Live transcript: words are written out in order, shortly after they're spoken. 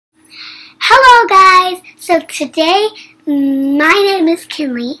Hello guys! So today, my name is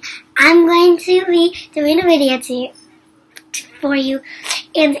Kinley. I'm going to be doing a video for you,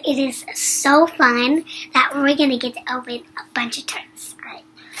 and it is so fun that we're going to get to open a bunch of toys. Alright,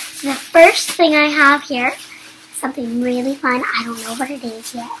 so the first thing I have here, something really fun. I don't know what it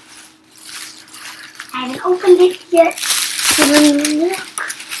is yet. I haven't opened it yet.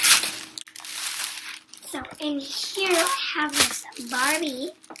 So in here I have this Barbie.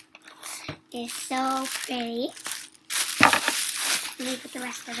 It's so pretty. Let me put the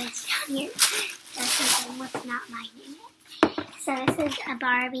rest of this down here. That's what's not mine in it. So this is a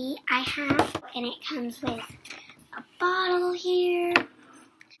Barbie I have, and it comes with a bottle here,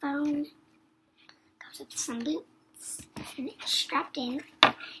 phone, comes with some boots, and it's strapped in,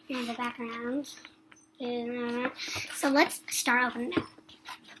 and the background. So let's start opening it.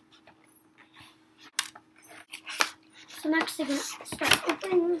 So I'm actually going to start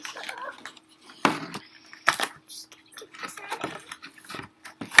opening this up. Just going to get this out.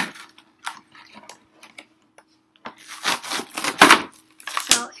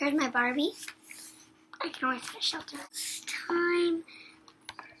 So here's my Barbie. I can always get a shelter. It's time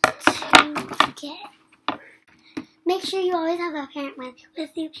to get. Make sure you always have a parent with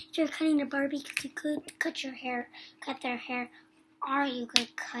you if you're cutting a Barbie, because you could cut their hair, or you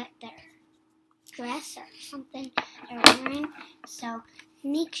could cut their dress or something they're wearing. So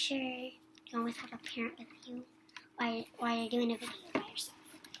make sure you always have a parent with you while you're doing a video by yourself.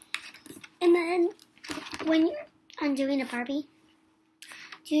 And then when you're undoing a Barbie,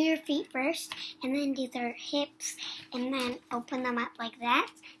 do your feet first, and then do their hips, and then open them up like that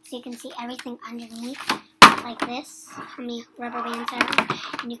so you can see everything underneath, like this, how many rubber bands are,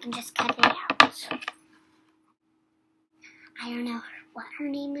 and you can just cut it out. I don't know what her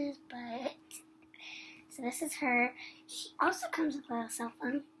name is, but so this is her. She also comes with a little cell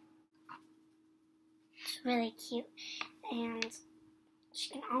phone. It's really cute, and she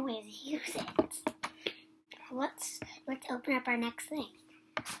can always use it. Let's open up our next thing.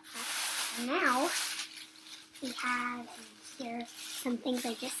 Now we have in here some things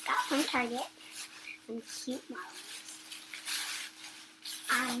I just got from Target. Some cute models.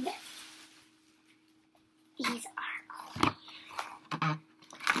 And these are all.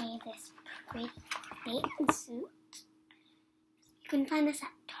 I have this pretty bathing suit. You can find this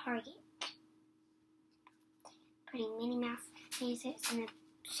at Target. Pretty Minnie Mouse faces and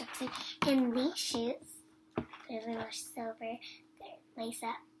and these shoes. They're little silver. They're lace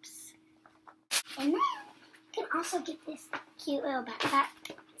ups. And then you can also get this cute little backpack,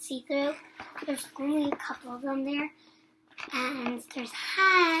 see-through. There's only a couple of them there. And there's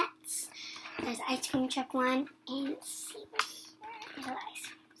hats. There's an ice cream truck one. And see this. There's a ice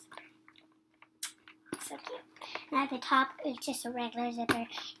cream. So cute. And at the top, it's just a regular zipper.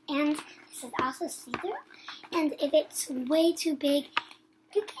 And this is also see-through. And if it's way too big,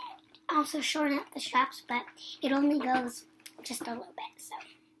 you can also shorten up the straps, but it only goes just a little bit. So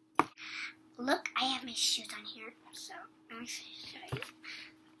look, I have my shoes on here. So I'm going to show you.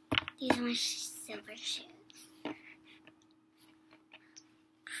 These are my silver shoes.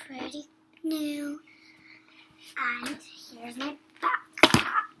 Pretty new. And here's my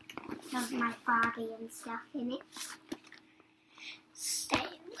backpack. There's my Barbie and stuff in it. So,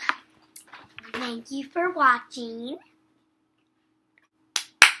 thank you for watching.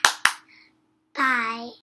 Bye.